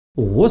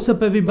What's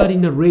up everybody,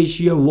 Naresh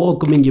here,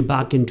 welcoming you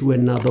back into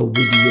another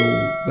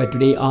video where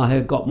today I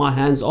have got my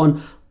hands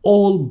on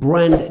all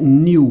brand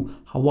new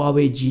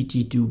Huawei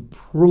GT2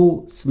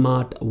 Pro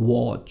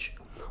smartwatch,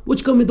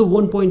 which come with a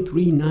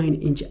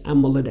 1.39-inch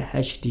AMOLED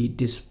HD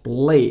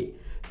display,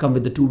 come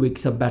with the 2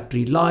 weeks of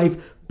battery life,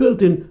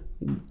 built-in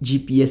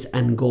GPS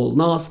and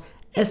GLONASS,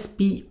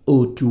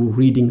 SpO2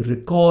 reading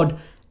record,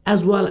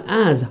 as well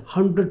as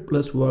 100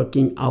 plus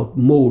working out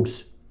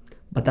modes.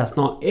 But that's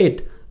not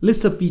it.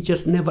 List of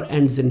features never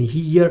ends in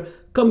here.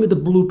 Come with the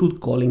Bluetooth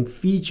calling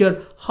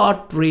feature,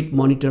 heart rate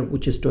monitor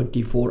which is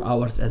 24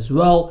 hours as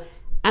well,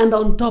 and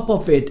on top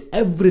of it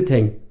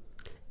everything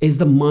is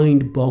the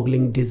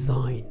mind-boggling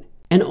design.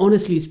 And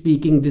honestly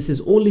speaking, this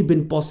has only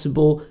been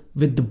possible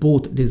with the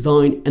both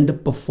design and the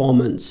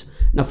performance.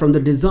 Now from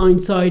the design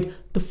side,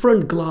 the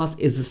front glass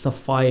is a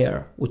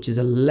sapphire, which is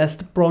a less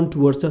prone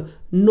towards a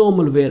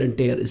normal wear and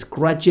tear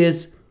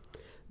scratches.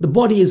 The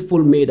body is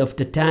full made of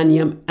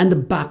titanium, and the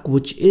back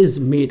which is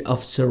made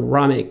of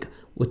ceramic,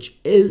 which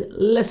is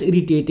less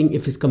irritating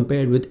if it's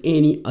compared with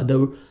any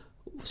other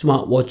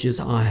smartwatches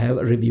I have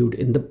reviewed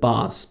in the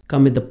past.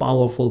 Come with the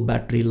powerful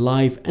battery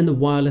life and the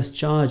wireless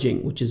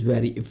charging, which is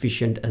very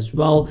efficient as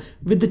well.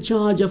 With the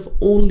charge of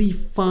only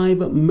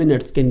 5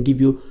 minutes can give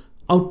you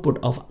output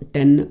of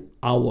 10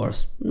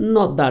 hours.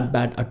 Not that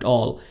bad at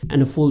all.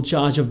 And a full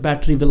charge of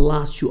battery will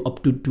last you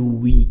up to 2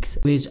 weeks.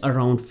 Weighs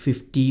around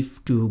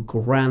 52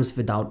 grams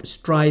without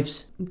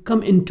stripes.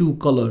 Come in 2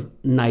 color,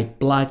 night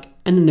black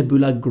and a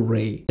nebula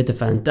gray, with a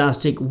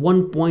fantastic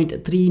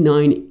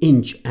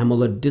 1.39-inch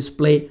AMOLED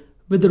display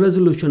with a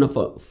resolution of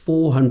a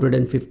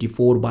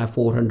 454 by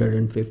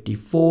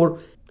 454,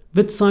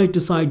 with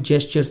side-to-side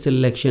gesture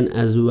selection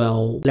as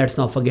well. Let's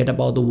not forget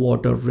about the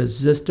water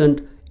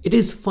resistant. It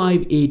is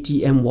 5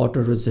 ATM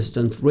water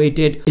resistance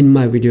rated. In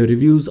my video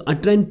reviews, I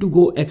tend to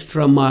go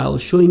extra mile,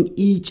 showing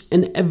each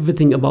and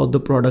everything about the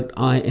product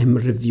I am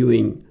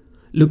reviewing,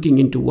 looking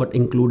into what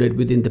included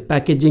within the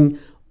packaging,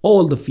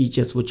 all the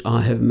features which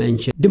I have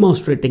mentioned,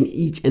 demonstrating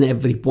each and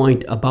every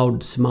point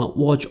about the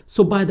smartwatch.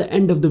 So by the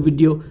end of the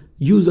video,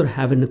 user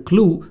having a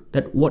clue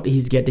that what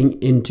he's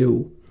getting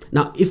into.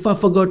 Now, if I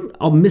forgot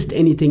or missed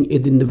anything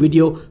in the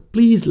video,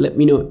 please let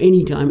me know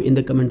anytime in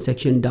the comment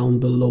section down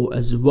below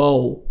as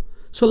well.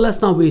 So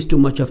let's not waste too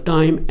much of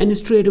time and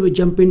straight away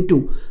jump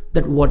into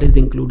that what is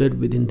included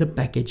within the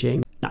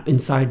packaging. Now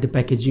inside the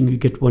packaging you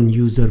get one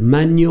user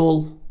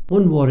manual,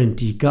 one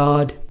warranty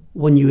card,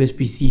 one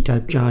USB-C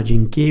type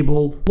charging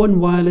cable, one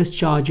wireless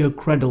charger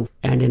cradle,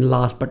 and in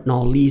last but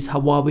not least,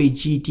 Huawei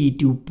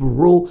GT2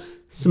 Pro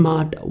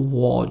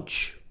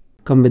smartwatch.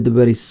 Come with the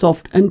very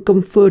soft and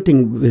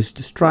comforting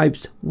wrist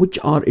stripes which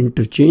are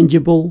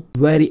interchangeable,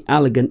 very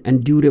elegant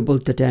and durable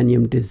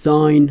titanium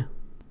design,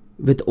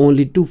 with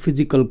only 2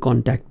 physical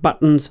contact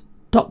buttons,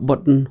 top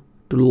button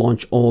to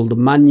launch all the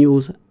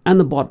menus, and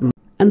the bottom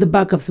and the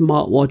back of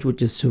smartwatch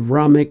which is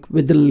ceramic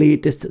with the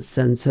latest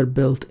sensor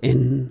built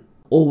in.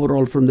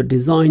 Overall, from the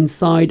design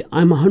side,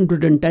 I'm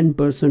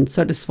 110%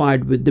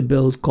 satisfied with the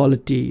build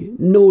quality.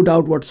 No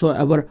doubt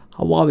whatsoever,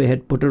 Huawei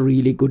had put a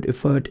really good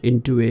effort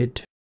into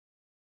it.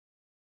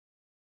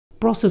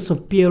 Process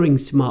of pairing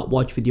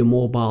smartwatch with your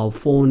mobile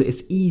phone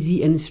is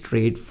easy and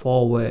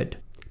straightforward.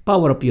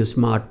 Power up your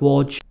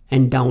smartwatch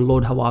and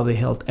download Huawei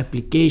Health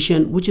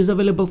application, which is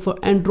available for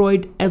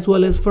Android as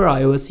well as for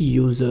iOS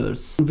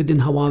users. Within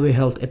Huawei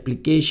Health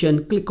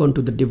application, click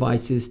onto the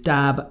devices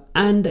tab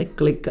and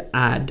click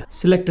add.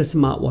 Select a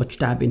smartwatch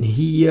tab in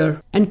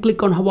here and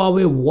click on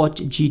Huawei Watch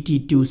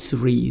GT2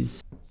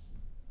 series.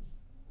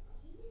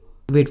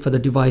 Wait for the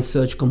device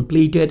search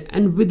completed,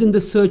 and within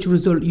the search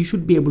result you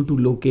should be able to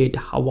locate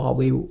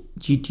Huawei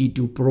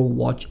GT2 Pro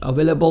watch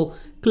available.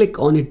 Click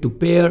on it to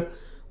pair.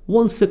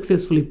 Once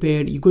successfully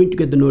paired, you're going to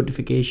get the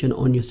notification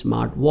on your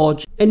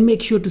smartwatch, and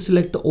make sure to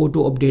select the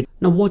auto update.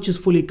 Now watch is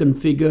fully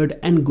configured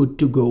and good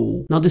to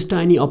go. Now this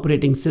tiny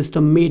operating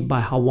system made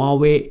by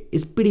Huawei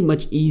is pretty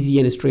much easy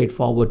and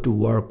straightforward to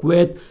work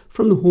with.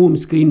 From the home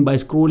screen, by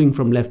scrolling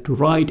from left to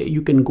right,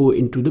 you can go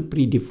into the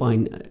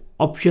predefined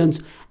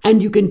options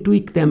and you can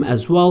tweak them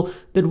as well,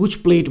 that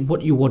which plate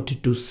what you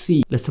wanted to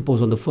see. Let's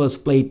suppose on the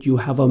first plate you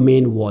have a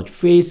main watch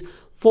face,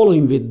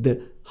 following with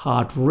the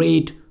heart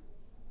rate,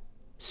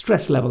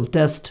 stress level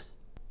test,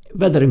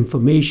 weather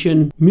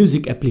information,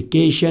 music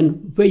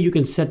application, where you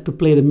can set to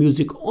play the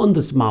music on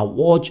the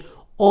smartwatch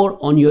or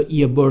on your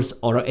earbuds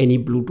or any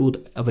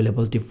Bluetooth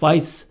available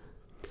device,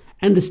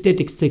 and the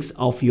statistics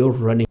of your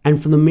running. And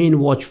from the main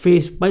watch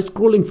face, by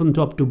scrolling from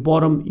top to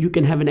bottom, you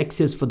can have an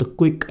access for the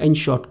quick and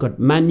shortcut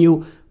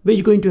menu, where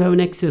you're going to have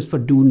an access for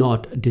do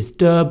not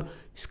disturb,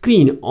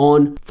 screen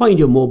on, find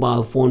your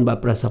mobile phone by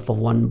press of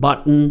one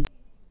button,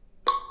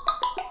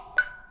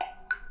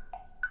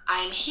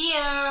 I'm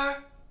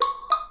here.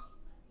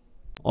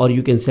 or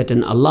you can set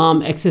an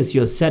alarm, access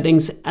your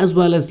settings, as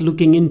well as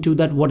looking into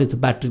that what is the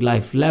battery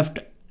life left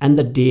and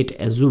the date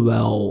as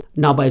well.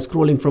 Now by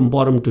scrolling from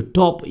bottom to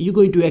top, you're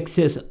going to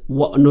access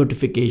what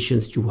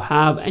notifications you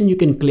have, and you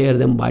can clear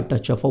them by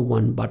touch of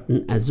one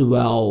button as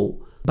well.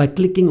 By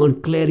clicking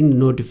on clearing the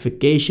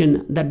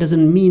notification, that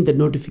doesn't mean the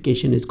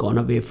notification is gone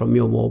away from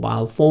your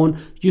mobile phone.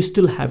 You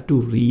still have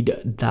to read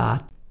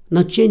that.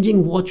 Now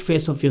changing watch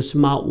face of your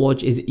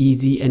smartwatch is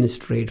easy and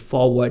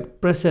straightforward.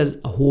 Press and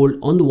hold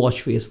on the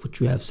watch face which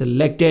you have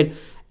selected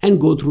and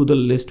go through the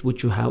list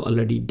which you have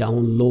already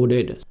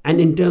downloaded.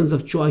 And in terms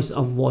of choice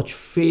of watch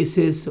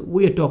faces,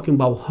 we are talking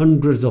about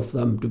hundreds of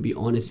them, to be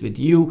honest with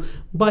you,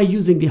 by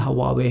using the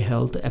Huawei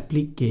Health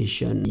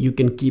application. You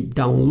can keep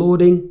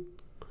downloading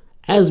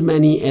as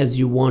many as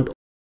you want.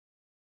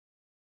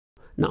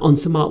 Now on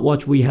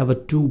smartwatch we have a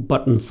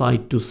 2-button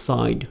side to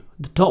side.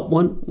 The top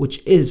one,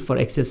 which is for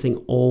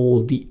accessing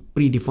all the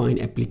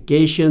predefined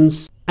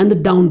applications, and the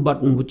down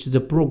button, which is a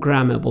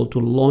programmable to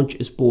launch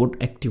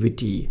sport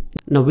activity.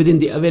 Now within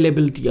the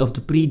availability of the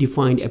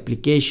predefined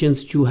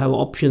applications, you have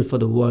options for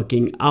the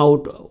working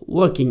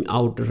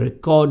out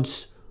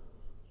records,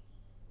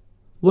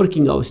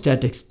 working out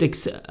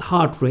statistics,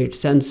 heart rate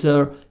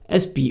sensor,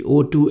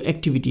 SpO2,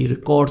 activity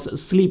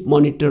records, sleep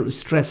monitor,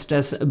 stress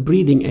test,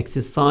 breathing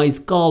exercise,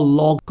 call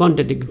log,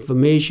 contact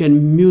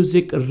information,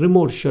 music,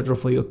 remote shutter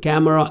for your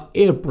camera,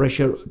 air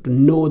pressure to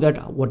know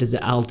that what is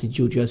the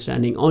altitude you're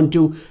standing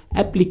onto,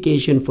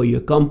 application for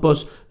your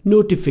compass,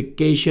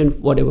 notification,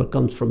 whatever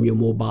comes from your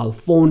mobile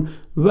phone,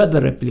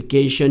 weather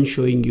application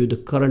showing you the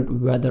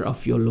current weather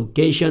of your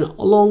location,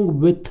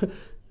 along with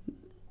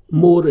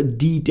more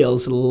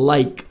details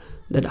like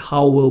that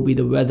how will be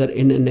the weather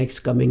in the next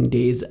coming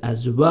days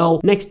as well.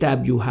 Next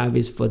tab you have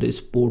is for the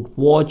sport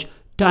watch,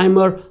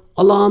 timer,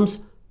 alarms,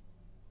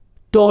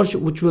 torch,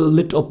 which will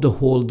lit up the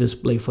whole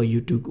display for you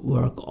to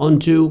work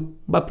onto.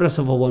 By press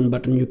of one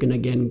button you can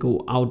again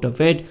go out of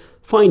it,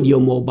 find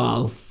your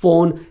mobile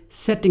phone,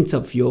 settings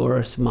of your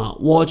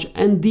smartwatch,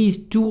 and these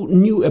 2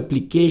 new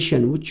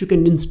applications which you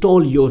can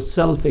install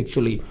yourself.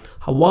 Actually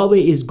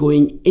Huawei is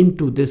going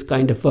into this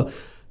kind of a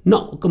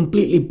not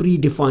completely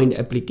predefined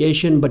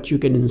application, but you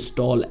can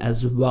install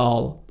as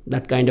well.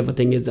 That kind of a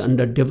thing is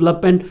under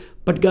development,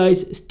 but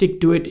guys, stick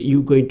to it.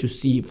 You're going to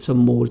see some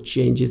more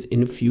changes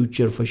in the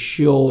future for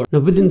sure. Now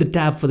within the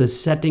tab for the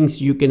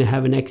settings, you can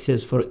have an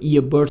access for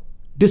earbuds,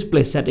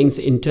 display settings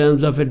in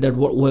terms of it, that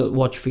what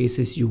watch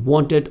faces you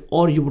wanted,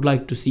 or you would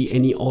like to see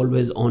any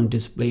always on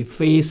display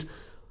face.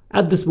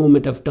 At this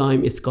moment of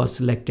time it's got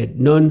selected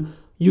none.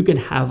 You can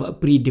have a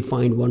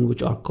predefined one,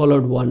 which are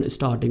colored one,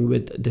 starting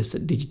with this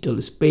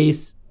digital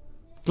space,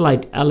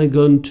 slight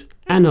elegant,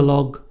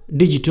 analog,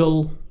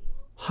 digital,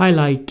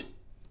 highlight,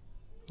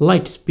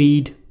 light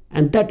speed.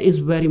 And that is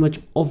very much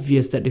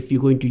obvious that if you're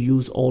going to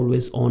use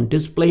always on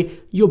display,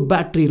 your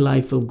battery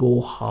life will go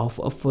half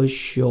for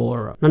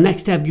sure. Now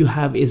next tab you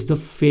have is the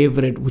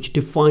favorite, which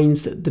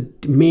defines the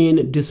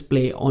main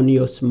display on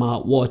your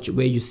smartwatch,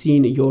 where you've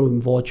seen your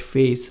watch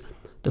face.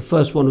 The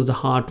first one was the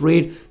heart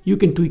rate. You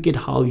can tweak it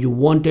how you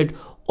want it,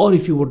 or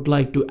if you would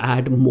like to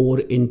add more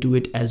into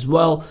it as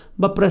well,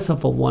 but press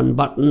of one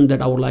button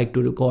that I would like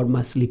to record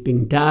my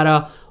sleeping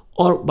data,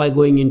 or by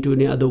going into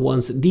any other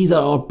ones. These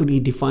are all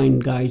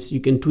predefined, guys.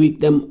 You can tweak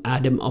them,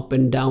 add them up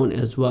and down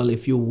as well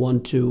if you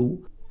want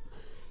to.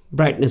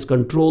 Brightness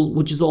control,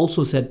 which is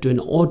also set to an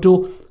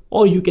auto,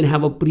 or you can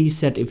have a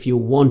preset if you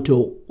want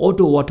to.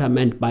 Auto, what I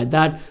meant by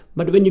that,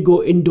 but when you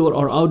go indoor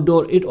or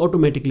outdoor, it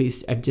automatically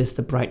adjusts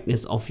the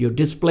brightness of your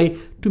display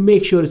to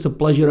make sure it's a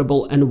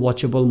pleasurable and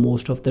watchable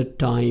most of the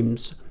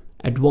times.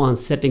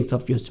 Advanced settings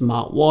of your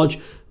smartwatch,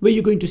 where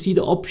you're going to see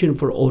the option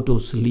for auto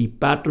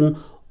sleep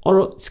pattern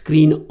or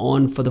screen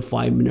on for the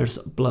 5 minutes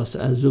plus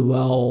as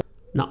well.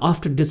 Now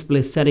after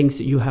display settings,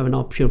 you have an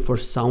option for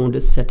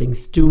sound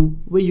settings too,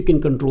 where you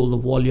can control the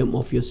volume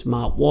of your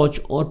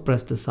smartwatch or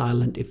press the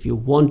silent if you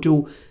want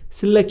to,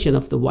 selection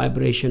of the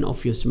vibration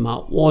of your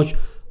smartwatch,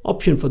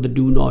 option for the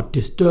do not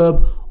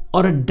disturb,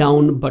 or a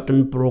down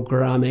button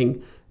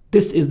programming.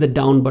 This is the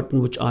down button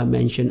which I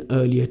mentioned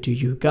earlier to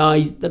you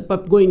guys, that by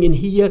going in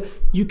here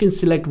you can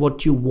select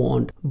what you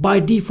want. By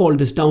default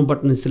this down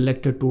button is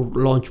selected to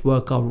launch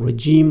workout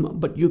regime,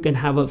 but you can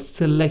have a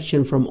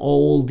selection from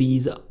all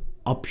these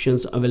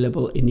options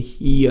available in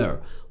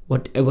here,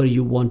 whatever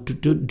you want to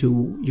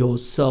do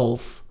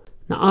yourself.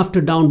 Now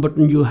after down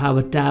button you have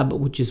a tab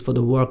which is for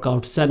the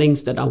workout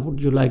settings, that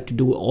would you like to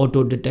do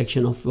auto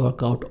detection of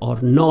workout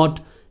or not.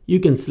 You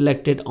can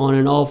select it on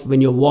and off. When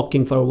you're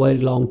walking for a very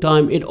long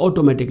time, it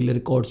automatically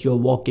records you're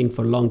walking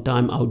for a long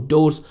time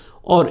outdoors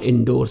or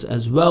indoors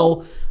as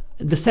well.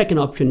 The second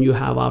option you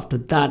have after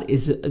that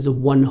is a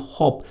one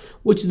hop,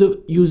 which is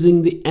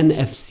using the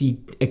NFC.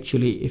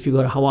 Actually, if you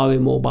got a Huawei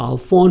mobile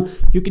phone,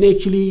 you can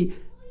actually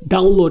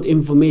download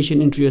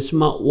information into your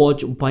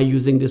smartwatch by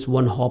using this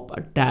one hop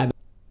tab.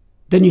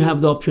 Then you have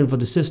the option for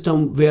the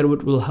system, where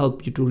it will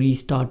help you to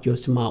restart your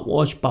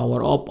smartwatch,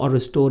 power up, or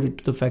restore it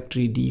to the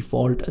factory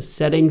default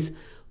settings,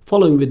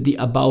 following with the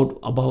about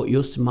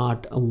your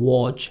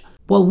smartwatch.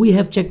 Well, we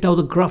have checked out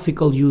the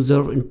graphical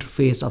user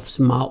interface of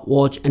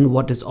smartwatch and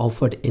what is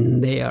offered in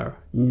there.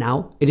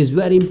 Now, it is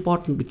very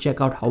important to check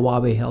out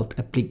Huawei Health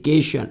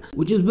application,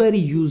 which is very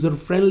user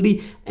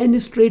friendly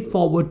and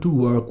straightforward to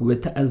work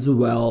with as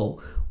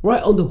well.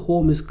 Right on the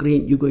home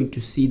screen, you're going to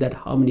see that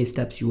how many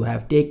steps you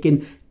have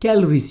taken,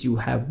 calories you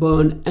have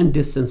burned, and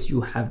distance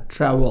you have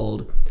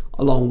traveled,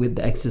 along with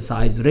the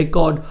exercise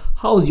record,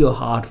 how's your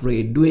heart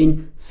rate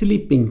doing,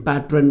 sleeping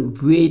pattern,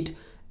 weight,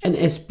 and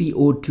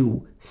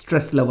SpO2.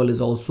 Stress level is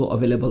also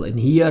available in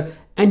here,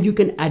 and you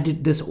can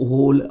edit this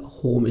whole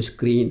home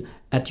screen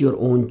at your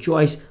own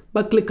choice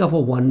by click of a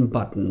one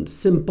button.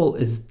 Simple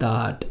is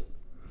that.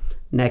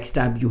 Next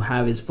tab you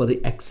have is for the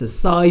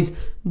exercise.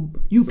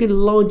 You can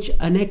launch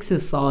an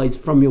exercise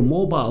from your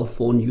mobile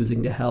phone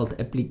using the health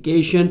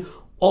application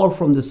or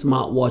from the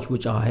smartwatch,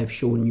 which I have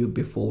shown you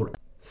before.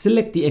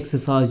 Select the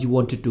exercise you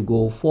wanted to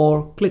go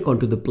for, click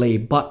onto the play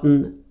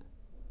button.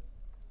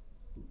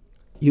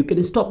 You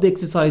can stop the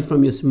exercise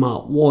from your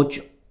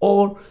smartwatch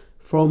or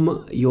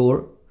from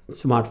your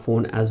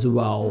smartphone as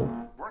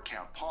well.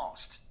 Workout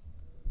paused.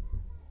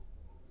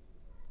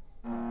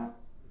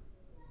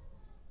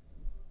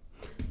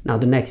 Now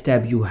the next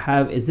tab you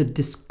have is the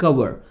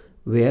discover,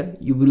 where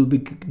you will be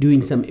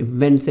doing some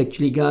events.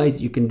 Actually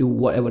guys, you can do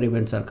whatever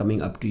events are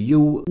coming up to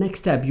you.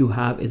 Next tab you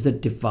have is the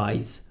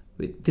device.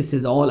 This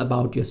is all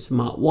about your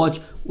smartwatch,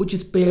 which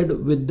is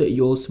paired with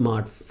your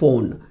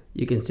smartphone.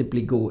 You can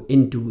simply go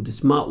into the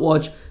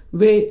smartwatch,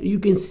 where you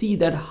can see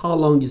that how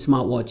long your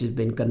smartwatch has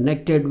been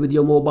connected with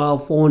your mobile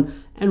phone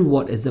and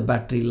what is the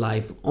battery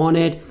life on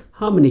it,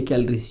 how many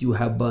calories you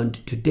have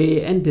burnt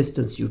today and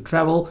distance you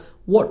travel,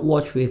 what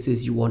watch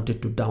faces you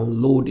wanted to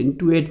download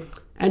into it,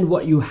 and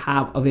what you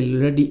have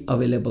already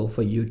available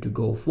for you to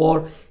go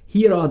for.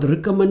 Here are the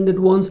recommended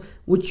ones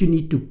which you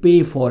need to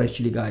pay for.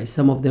 Actually guys,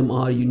 some of them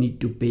are you need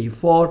to pay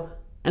for,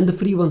 and the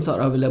free ones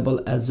are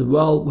available as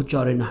well, which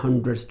are in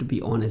hundreds, to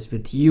be honest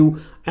with you,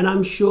 and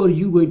I'm sure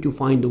you're going to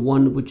find the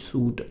one which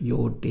suit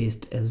your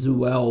taste as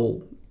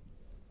well.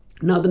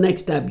 Now the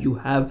next tab you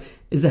have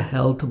is a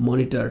health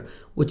monitor,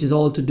 which is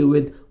all to do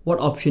with what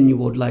option you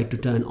would like to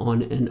turn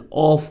on and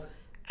off,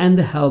 and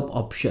the help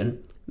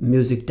option.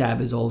 Music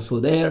tab is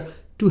also there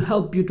to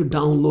help you to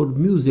download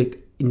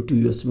music into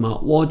your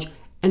smartwatch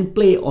and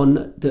play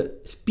on the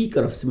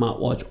speaker of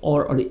smartwatch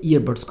or on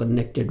earbuds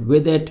connected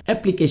with it.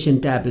 Application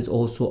tab is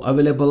also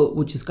available,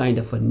 which is kind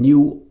of a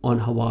new on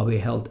Huawei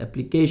health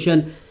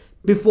application.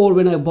 Before,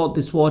 when I bought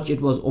this watch,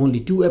 it was only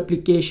 2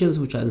 applications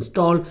which I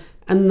installed,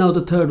 and now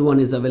the third one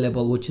is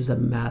available, which is a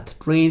math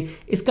train.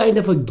 It's kind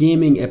of a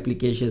gaming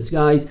applications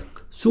guys.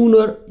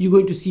 Sooner you're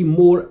going to see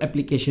more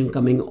application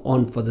coming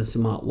on for the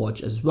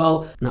smartwatch as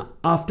well. Now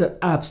after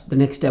apps, the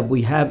next step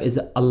we have is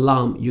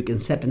alarm. You can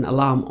set an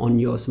alarm on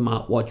your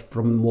smartwatch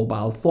from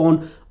mobile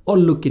phone or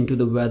look into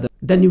the weather.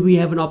 Then we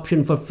have an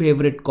option for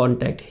favorite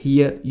contact.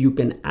 Here you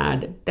can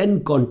add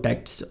 10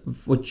 contacts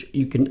which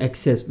you can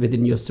access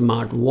within your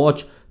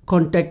smartwatch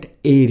contact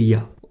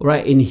area.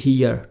 Right in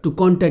here to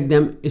contact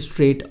them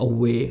straight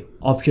away.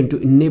 Option to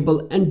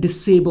enable and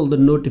disable the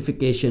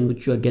notification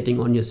which you are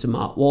getting on your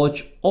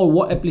smartwatch, or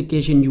what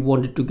application you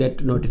wanted to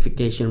get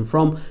notification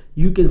from.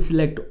 You can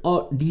select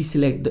or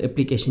deselect the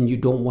application you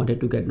don't want it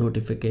to get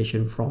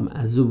notification from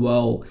as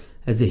well.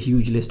 There's a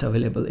huge list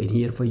available in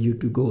here for you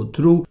to go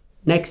through.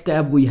 Next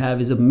tab we have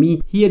is a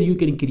me. Here you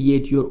can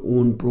create your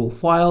own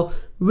profile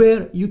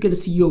where you can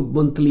see your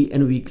monthly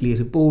and weekly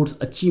reports,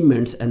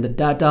 achievements, and the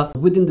data.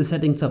 Within the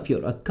settings of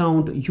your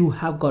account, you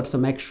have got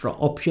some extra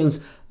options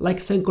like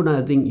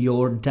synchronizing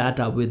your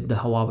data with the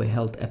Huawei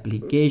health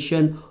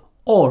application,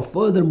 or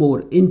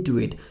furthermore into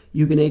it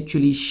you can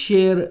actually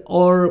share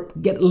or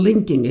get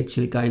linking,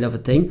 actually kind of a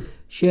thing,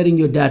 sharing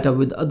your data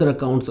with other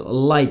accounts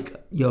like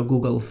your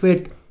Google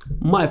Fit,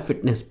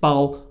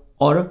 MyFitnessPal,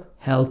 or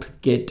Health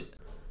Kit.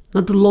 Now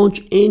to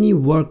launch any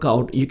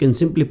workout, you can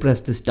simply press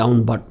this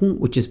down button,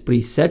 which is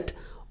preset,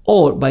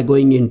 or by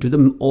going into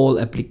the all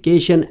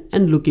application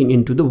and looking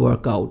into the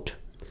workout.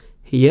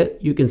 Here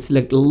you can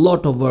select a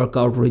lot of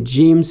workout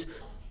regimes.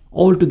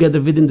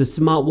 Altogether within the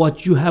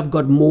smartwatch you have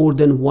got more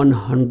than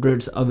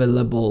 100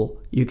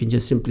 available. You can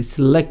just simply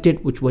select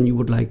it, which one you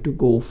would like to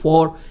go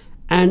for,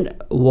 and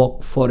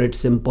walk for it.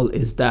 Simple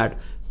is that.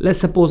 Let's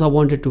suppose I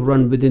wanted to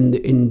run within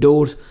the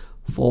indoors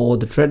for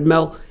the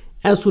treadmill.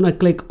 As soon as I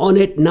click on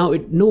it, now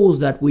it knows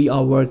that we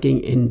are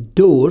working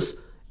indoors.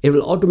 It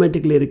will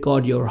automatically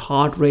record your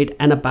heart rate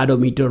and a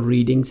pedometer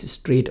readings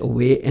straight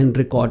away and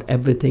record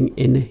everything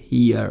in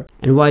here.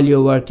 And while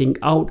you're working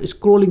out,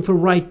 scrolling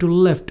from right to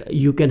left,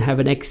 you can have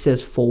an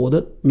access for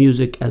the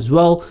music as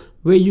well,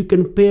 where you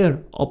can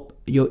pair up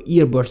your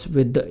earbuds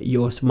with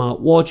your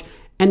smartwatch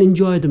and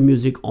enjoy the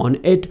music on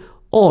it,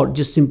 or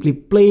just simply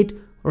play it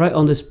right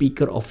on the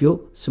speaker of your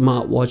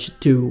smartwatch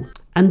too.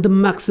 And the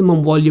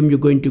maximum volume you're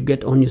going to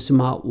get on your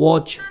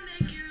smartwatch.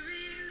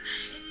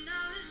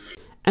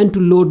 And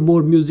to load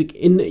more music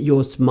in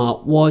your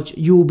smartwatch,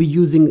 you will be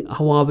using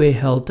Huawei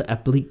Health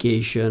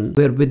application,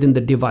 where within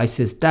the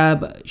devices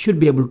tab should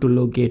be able to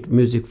locate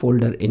music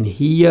folder in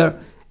here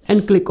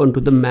and click onto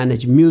the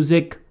manage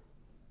music,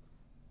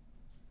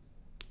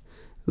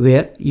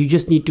 where you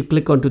just need to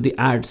click onto the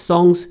add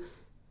songs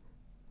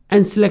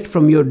and select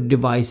from your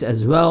device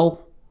as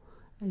well.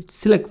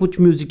 Select which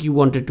music you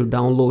wanted to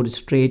download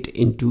straight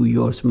into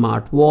your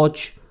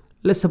smartwatch.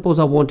 Let's suppose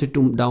I wanted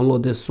to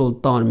download this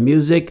Sultan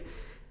music.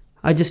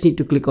 I just need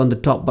to click on the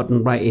top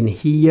button right in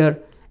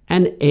here,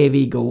 and here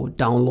we go,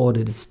 download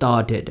it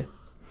started.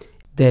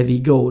 There we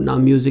go, now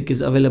music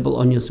is available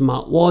on your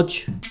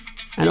smartwatch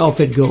and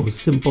off it goes,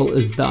 simple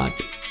as that.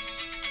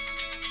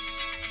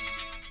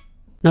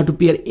 Now to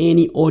pair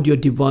any audio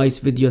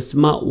device with your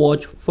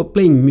smartwatch for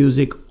playing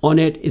music on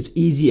it is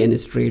easy and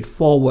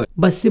straightforward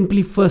by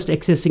simply first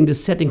accessing the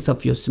settings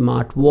of your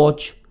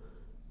smartwatch.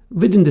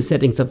 Within the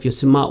settings of your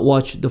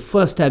smartwatch, the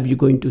first tab you're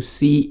going to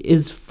see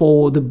is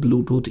for the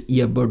Bluetooth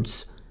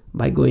earbuds.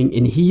 By going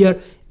in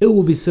here, it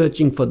will be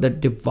searching for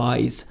that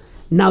device.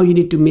 Now you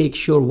need to make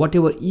sure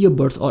whatever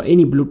earbuds or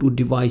any Bluetooth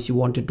device you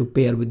wanted to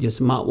pair with your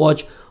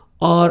smartwatch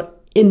are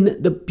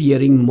in the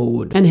pairing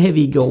mode. And here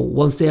we go,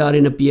 once they are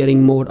in a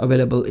pairing mode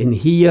available in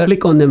here,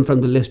 click on them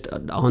from the list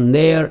on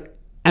there,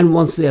 and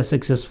once they are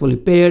successfully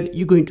paired,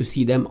 you're going to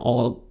see them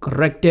all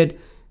corrected.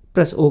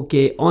 Press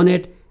OK on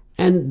it.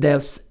 And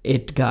that's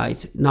it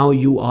guys, now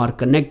you are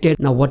connected.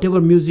 Now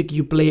whatever music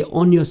you play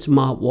on your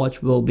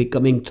smartwatch will be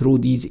coming through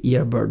these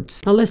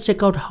earbuds. Now let's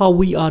check out how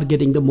we are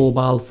getting the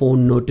mobile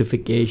phone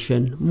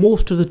notification.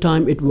 Most of the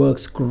time it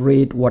works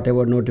great,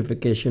 whatever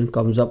notification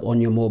comes up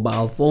on your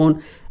mobile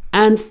phone,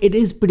 and it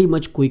is pretty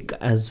much quick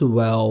as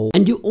well.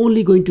 And you're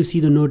only going to see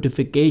the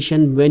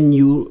notification when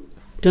you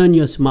turn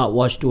your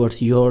smartwatch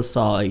towards your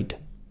side.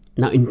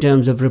 Now in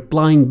terms of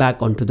replying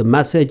back onto the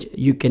message,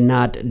 you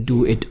cannot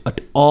do it at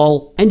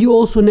all, and you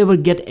also never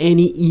get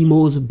any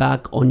emails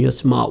back on your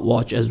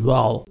smartwatch as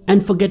well.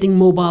 And for getting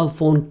mobile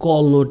phone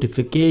call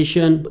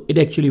notification, it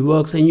actually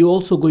works, and you're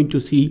also going to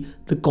see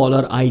the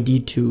caller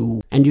ID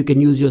too, and you can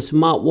use your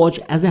smartwatch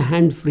as a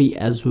hand-free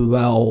as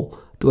well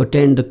to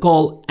attend the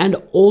call and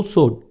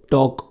also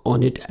talk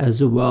on it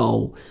as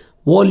well.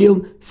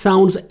 Volume,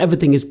 sounds,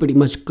 everything is pretty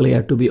much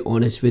clear, to be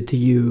honest with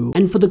you.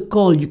 And for the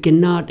call, you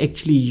cannot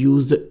actually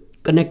use the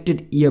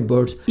connected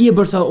earbuds.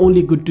 Earbuds are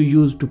only good to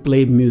use to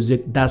play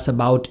music, that's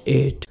about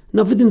it.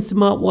 Now within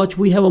smartwatch,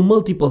 we have a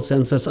multiple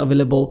sensors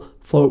available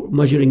for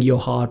measuring your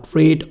heart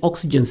rate,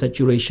 oxygen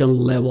saturation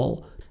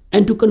level.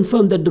 And to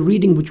confirm that the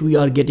reading which we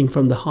are getting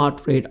from the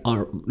heart rate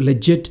are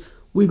legit,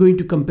 we're going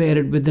to compare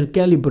it with the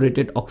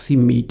calibrated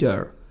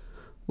oximeter,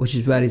 which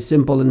is very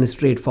simple and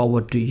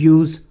straightforward to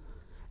use.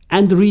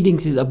 And the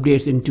readings is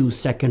updates in 2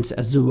 seconds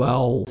as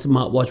well.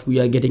 Smartwatch, we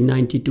are getting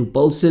 92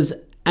 pulses,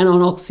 and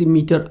on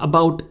oximeter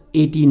about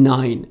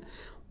 89.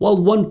 While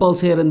one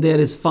pulse here and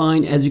there is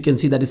fine, as you can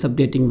see that is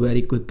updating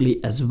very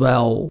quickly as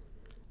well.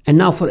 And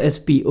now for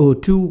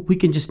SpO2, we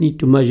can just need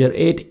to measure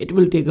it. It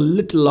will take a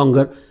little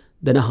longer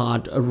than a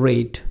heart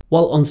rate.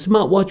 While on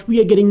smartwatch, we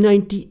are getting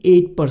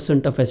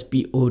 98% of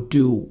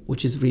SpO2,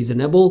 which is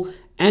reasonable,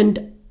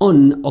 and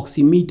on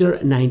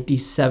oximeter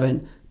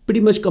 97. Pretty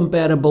much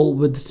comparable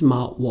with the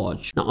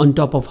smartwatch. Now on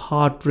top of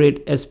heart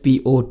rate,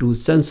 SpO2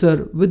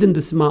 sensor, within the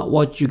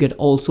smartwatch you get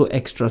also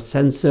extra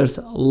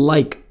sensors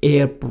like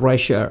air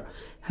pressure.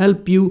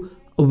 Help you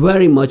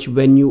very much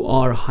when you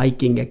are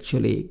hiking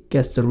actually.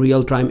 Guess the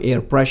real-time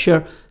air pressure,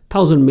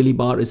 1000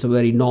 millibar is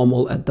very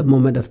normal at the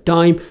moment of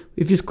time.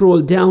 If you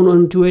scroll down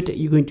onto it,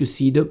 you're going to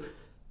see the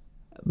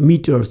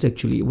meters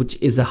actually,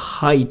 which is a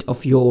height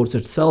of yours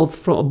itself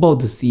from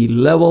above the sea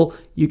level.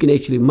 You can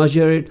actually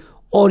measure it,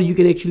 or you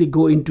can actually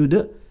go into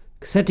the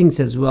settings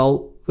as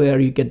well, where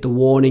you get the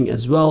warning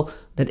as well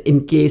that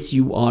in case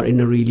you are in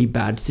a really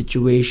bad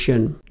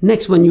situation.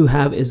 Next one you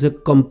have is a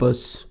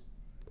compass,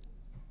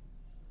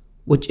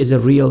 which is a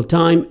real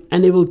time,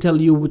 and it will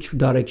tell you which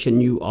direction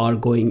you are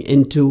going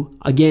into.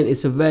 Again,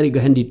 it's a very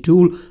handy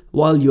tool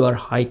while you are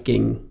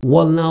hiking.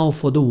 Well, now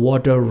for the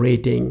water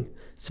rating.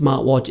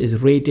 Smartwatch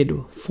is rated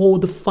for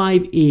the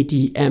 5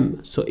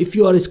 ATM. So if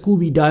you are a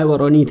scuba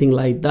diver or anything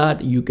like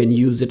that, you can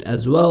use it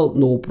as well,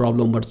 no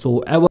problem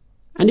whatsoever.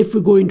 And if we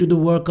go into the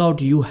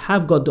workout, you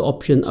have got the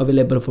option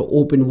available for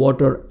open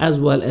water as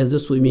well as the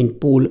swimming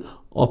pool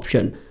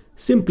option.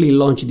 Simply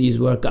launch these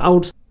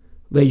workouts,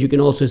 where you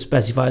can also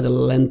specify the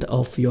length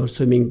of your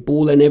swimming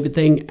pool and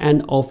everything,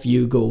 and off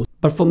you go.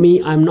 But for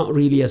me, I'm not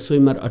really a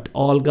swimmer at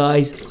all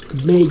guys.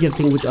 Major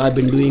thing which I've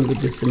been doing with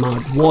this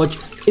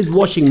smartwatch is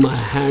washing my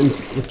hands,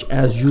 which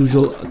as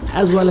usual,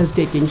 as well as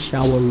taking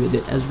shower with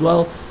it as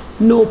well.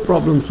 No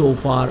problem so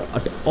far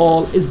at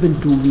all. It's been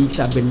 2 weeks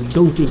I've been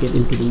dunking it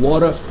into the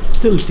water,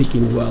 still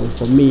ticking well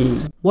for me.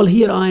 Well,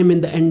 here I am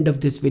in the end of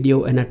this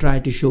video, and I try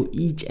to show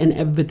each and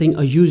everything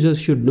a user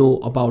should know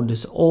about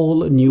this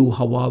all new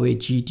Huawei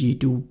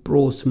GT2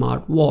 Pro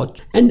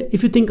smartwatch. And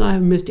if you think I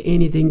have missed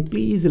anything,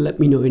 please let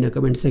me know in a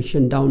comment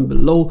section down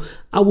below.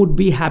 I would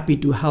be happy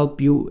to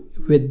help you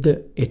with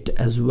it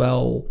as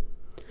well.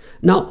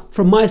 Now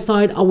from my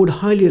side, I would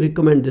highly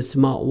recommend this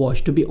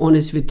smartwatch, to be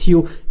honest with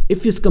you.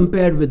 If it's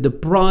compared with the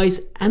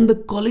price and the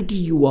quality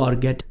you are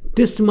getting,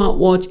 this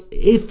smartwatch,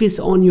 if it's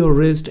on your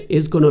wrist,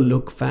 is gonna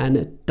look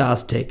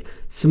fantastic.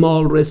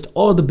 Small wrist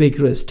or the big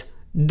wrist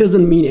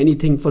doesn't mean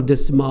anything for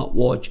this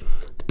smartwatch.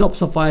 The top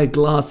sapphire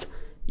glass,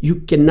 you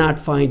cannot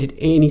find it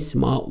any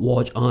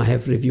smartwatch I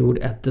have reviewed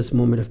at this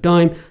moment of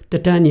time.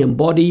 Titanium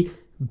body,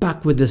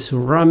 back with the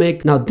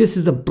ceramic. Now this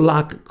is the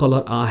black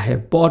color I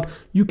have bought.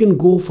 You can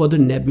go for the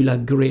nebula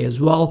gray as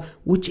well,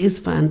 which is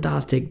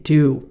fantastic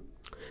too.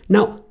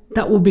 Now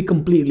that will be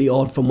completely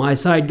all from my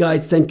side,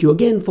 guys. Thank you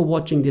again for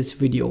watching this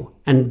video,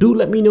 and do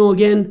let me know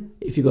again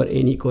if you got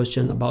any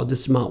questions about the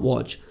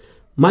smartwatch.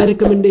 My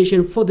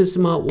recommendation for this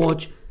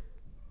smartwatch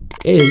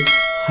is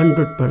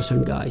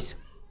 100%, guys.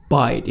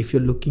 Buy it if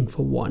you're looking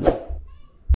for one.